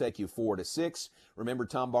 Matt will take you 4 to 6. Remember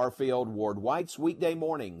Tom Barfield, Ward White's weekday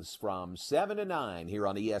mornings from 7 to 9 here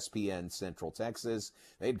on ESPN Central Texas.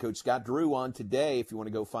 Head coach Scott Drew on today. If you want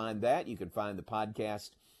to go find that, you can find the podcast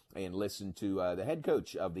and listen to the head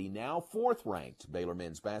coach of the now 4th-ranked Baylor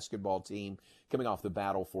men's basketball team coming off the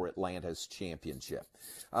battle for Atlanta's championship.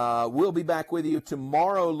 We'll be back with you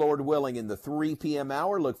tomorrow, Lord willing, in the 3 p.m.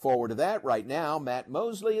 hour. Look forward to that. Right now, Matt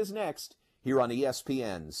Mosley is next here on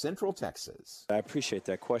ESPN Central Texas. I appreciate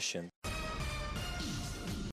that question.